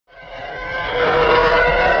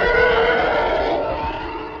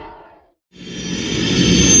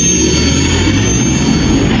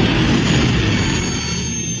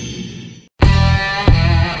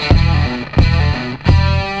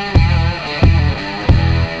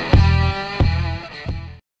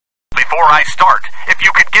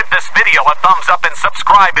video a thumbs up and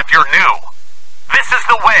subscribe if you're new. This is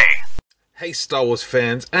the way. Hey Star Wars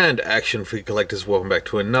fans and action figure collectors, welcome back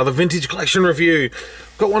to another vintage collection review.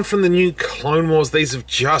 Got one from the new Clone Wars. These have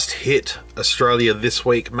just hit Australia this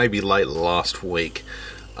week, maybe late last week.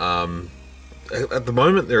 At the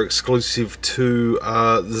moment they're exclusive to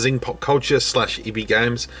Zing Pop Culture / EB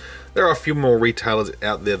Games. There are a few more retailers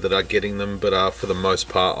out there that are getting them, but for the most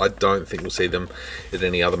part I don't think we'll see them at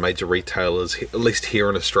any other major retailers, at least here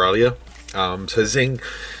in Australia. So Zing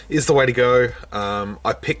is the way to go.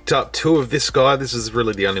 I picked up two of this guy. This is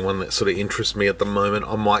really the only one that sort of interests me at the moment.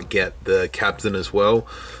 I might get the captain as well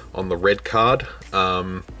on the red card.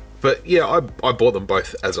 But yeah, I bought them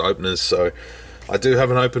both as openers, so I do have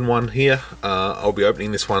an open one here. I'll be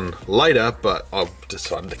opening this one later, but I've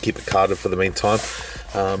decided to keep it carded for the meantime,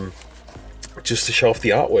 just to show off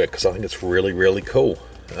the artwork, because I think it's really, really cool.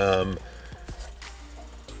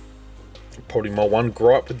 Probably my one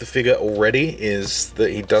gripe with the figure already is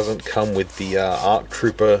that he doesn't come with the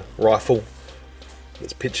AUSSIE rifle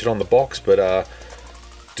that's pictured on the box, but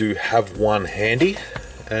do have one handy,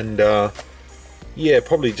 and yeah,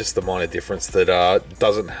 probably just the minor difference that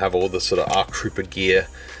doesn't have all the sort of AUSSIE gear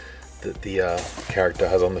that the character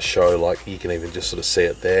has on the show. Like, you can even just sort of see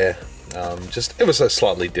it there, just ever so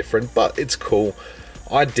slightly different, but it's cool.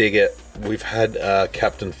 I dig it. We've had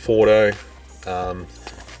Captain Fordo,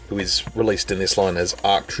 who is released in this line as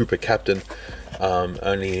AUSSIE Captain,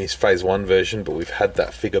 only his Phase 1 version, but we've had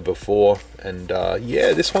that figure before, and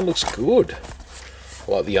yeah, this one looks good.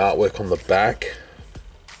 I like the artwork on the back.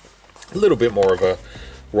 A little bit more of a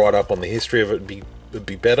write-up on the history of it would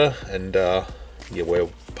be better, and yeah, we're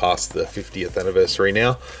past the 50th anniversary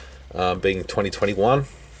now, being 2021,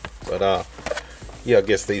 but yeah, I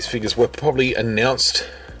guess these figures were probably announced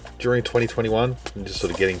during 2021. I'm just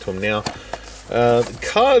sort of getting to them now. The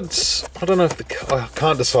cards, I don't know if I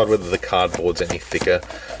can't decide whether the cardboard's any thicker.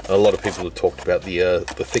 A lot of people have talked about the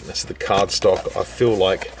thickness of the cardstock. I feel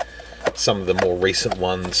like some of the more recent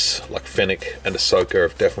ones, like Fennec and Ahsoka,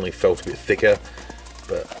 have definitely felt a bit thicker.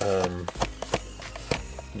 But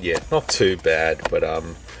yeah, not too bad. But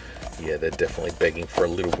yeah, they're definitely begging for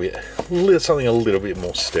something a little bit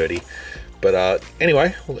more sturdy. But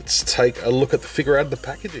anyway, let's take a look at the figure out of the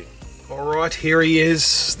packaging. Alright, here he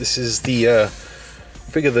is. This is the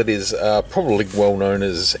figure that is probably well known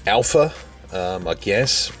as Alpha, I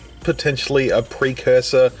guess. Potentially a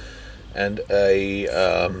precursor and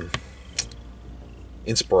a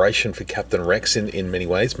inspiration for Captain Rex in many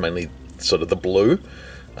ways, mainly sort of the blue.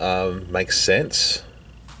 Makes sense.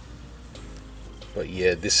 But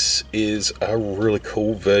yeah, this is a really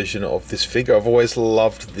cool version of this figure. I've always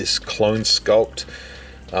loved this clone sculpt.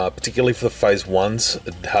 Particularly for the Phase 1s.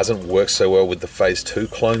 It hasn't worked so well with the Phase 2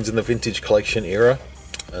 clones in the vintage collection era,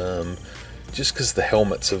 just because the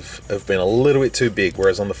helmets have been a little bit too big,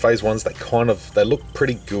 whereas on the Phase 1s they look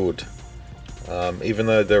pretty good, even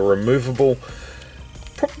though they're removable.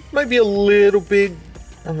 Maybe a little big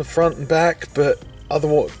on the front and back, but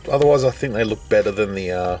otherwise I think they look better than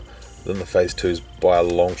the Phase 2s by a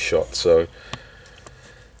long shot. So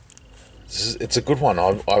it's a good one.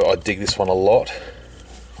 I dig this one a lot.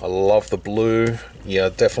 I love the blue. Yeah,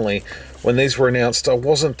 definitely. When these were announced, I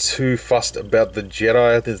wasn't too fussed about the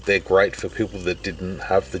Jedi. They're great for people that didn't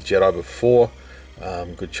have the Jedi before.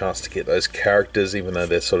 Good chance to get those characters, even though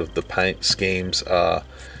they're sort of, the paint schemes are,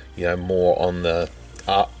 you know, more on the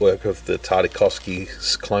artwork of the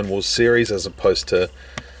Tartakovsky's Clone Wars series as opposed to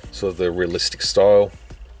sort of the realistic style.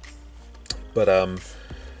 But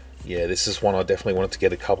yeah, this is one I definitely wanted to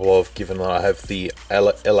get a couple of, given that I have the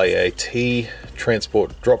LAAT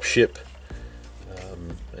transport dropship,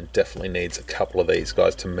 and definitely needs a couple of these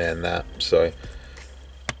guys to man that. So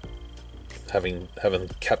having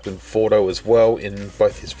Captain Fordo as well in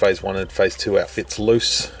both his Phase 1 and Phase 2 outfits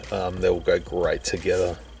loose, they will go great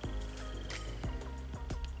together.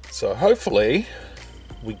 So hopefully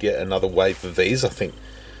we get another wave of these. I think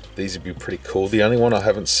these would be pretty cool. The only one I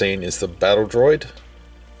haven't seen is the battle droid.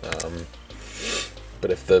 But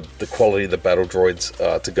if the quality of the battle droids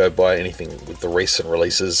to go by anything with the recent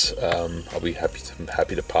releases, I'll be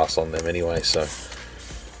happy to pass on them anyway, so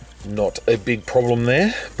not a big problem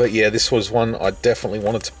there. But yeah, this was one I definitely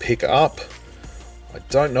wanted to pick up. I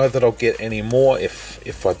don't know that I'll get any more.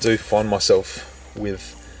 If I do find myself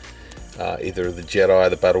with either the Jedi,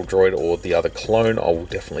 the battle droid, or the other clone, I will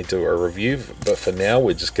definitely do a review. But for now,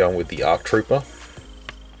 we're just going with the clonetrooper.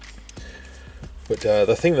 But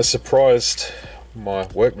the thing that surprised my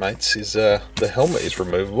workmates is the helmet is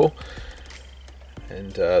removable,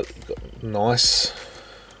 and got nice.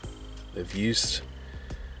 They've used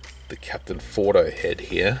the Captain Fordo head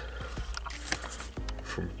here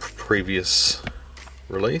from previous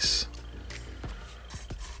release.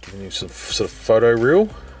 Giving you some sort of photo reel.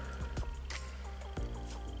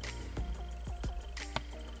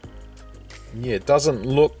 Yeah, it doesn't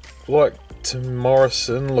look like Tim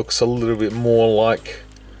Morrison. Looks a little bit more like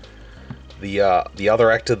the other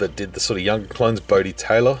actor that did the sort of younger clones, Bodhi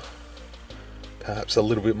Taylor. Perhaps a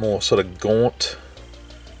little bit more sort of gaunt,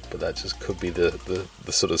 but that just could be the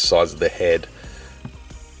sort of size of the head.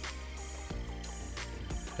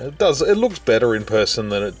 It looks better in person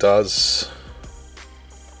than it does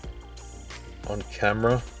on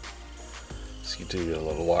camera. So you do get a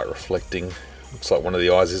lot of light reflecting. Looks like one of the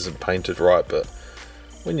eyes isn't painted right, but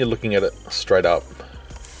when you're looking at it straight up,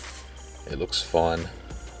 it looks fine.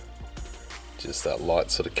 Just that light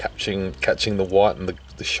sort of catching the white and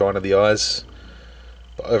the shine of the eyes.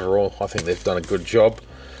 But overall, I think they've done a good job.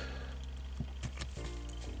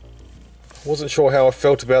 Wasn't sure how I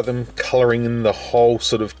felt about them colouring in the whole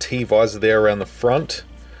sort of T-visor there around the front,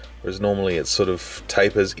 whereas normally it sort of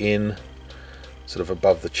tapers in sort of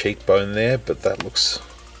above the cheekbone there, but that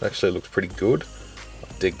actually looks pretty good.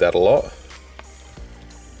 I dig that a lot.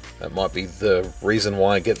 That might be the reason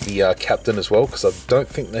why I get the captain as well, because I don't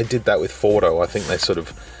think they did that with Fordo. I think they sort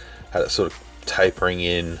of had it sort of tapering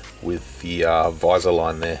in with the visor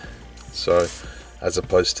line there, so as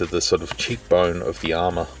opposed to the sort of cheekbone of the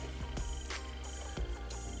armour.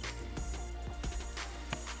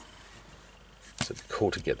 So it'd be cool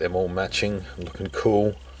to get them all matching, looking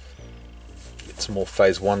cool. Get some more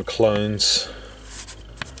Phase 1 clones.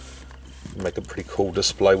 Make a pretty cool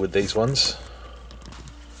display with these ones.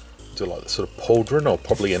 Do like the sort of pauldron. I'll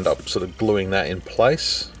probably end up sort of gluing that in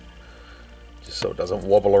place, just so it doesn't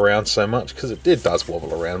wobble around so much, because it does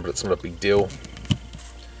wobble around, but it's not a big deal.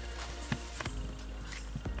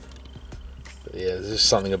 But yeah, there's just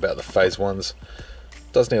something about the Phase 1s.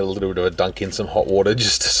 Does need a little bit of a dunk in some hot water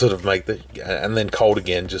just to sort of make and then cold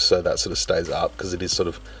again, just so that sort of stays up, because it is sort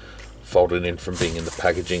of folded in from being in the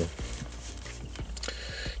packaging.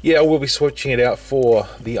 Yeah, I will be switching it out for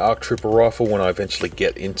the ARC Trooper rifle when I eventually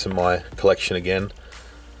get into my collection again.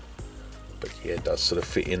 But yeah, it does sort of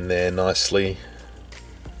fit in there nicely.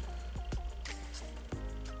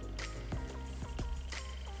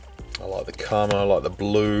 I like the camo, I like the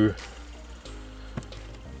blue.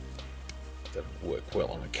 That would work well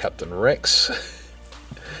on a Captain Rex.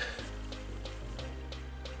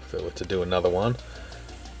 If I were to do another one.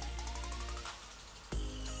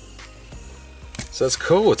 So that's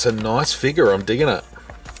cool, it's a nice figure, I'm digging it.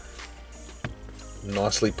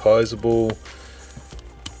 Nicely poseable.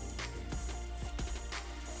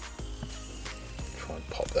 Try and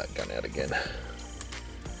pop that gun out again.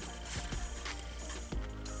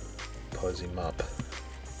 Pose him up.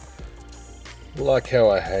 Like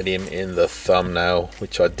how I had him in the thumbnail,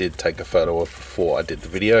 which I did take a photo of before I did the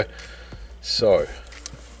video. So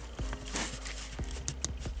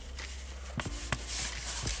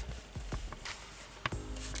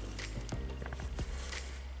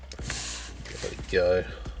go.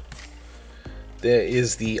 There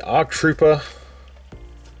is the ARC Trooper.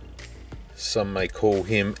 Some may call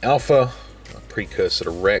him Alpha, a precursor to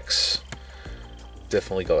Rex.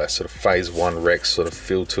 Definitely got that sort of Phase 1 Rex sort of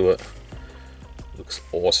feel to it. Looks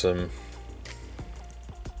awesome.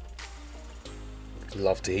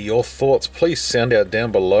 Love to hear your thoughts. Please sound out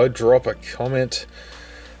down below. Drop a comment.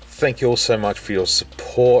 Thank you all so much for your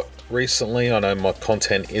support recently. I know my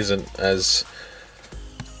content isn't as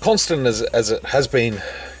constant as it has been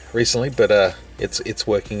recently, but it's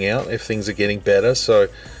working out. If things are getting better, so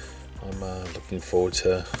I'm looking forward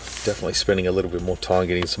to definitely spending a little bit more time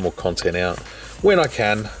getting some more content out when I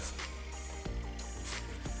can.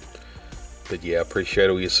 But yeah, I appreciate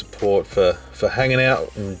all your support for hanging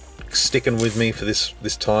out and sticking with me for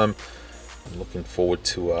this time. I'm looking forward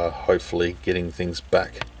to hopefully getting things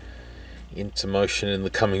back into motion in the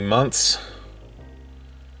coming months.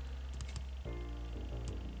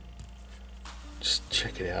 Just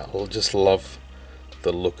check it out. I just love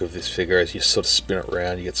the look of this figure. As you sort of spin it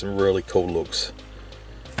around, you get some really cool looks.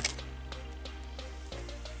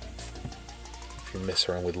 If you mess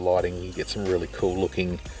around with lighting, you get some really cool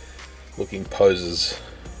looking poses.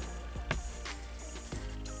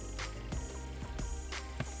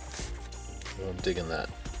 I'm digging that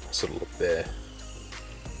sort of look there.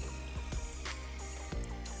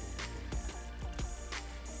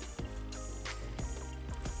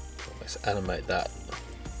 Let's animate that.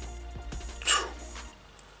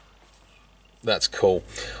 That's cool.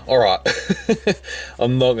 Alright,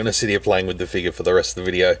 I'm not going to sit here playing with the figure for the rest of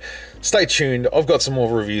the video. Stay tuned, I've got some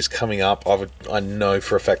more reviews coming up. I know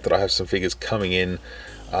for a fact that I have some figures coming in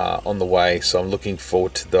on the way, so I'm looking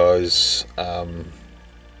forward to those.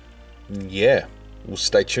 yeah, we'll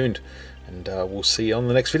stay tuned, and we'll see you on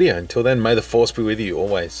the next video. Until then, may the force be with you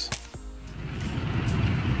always.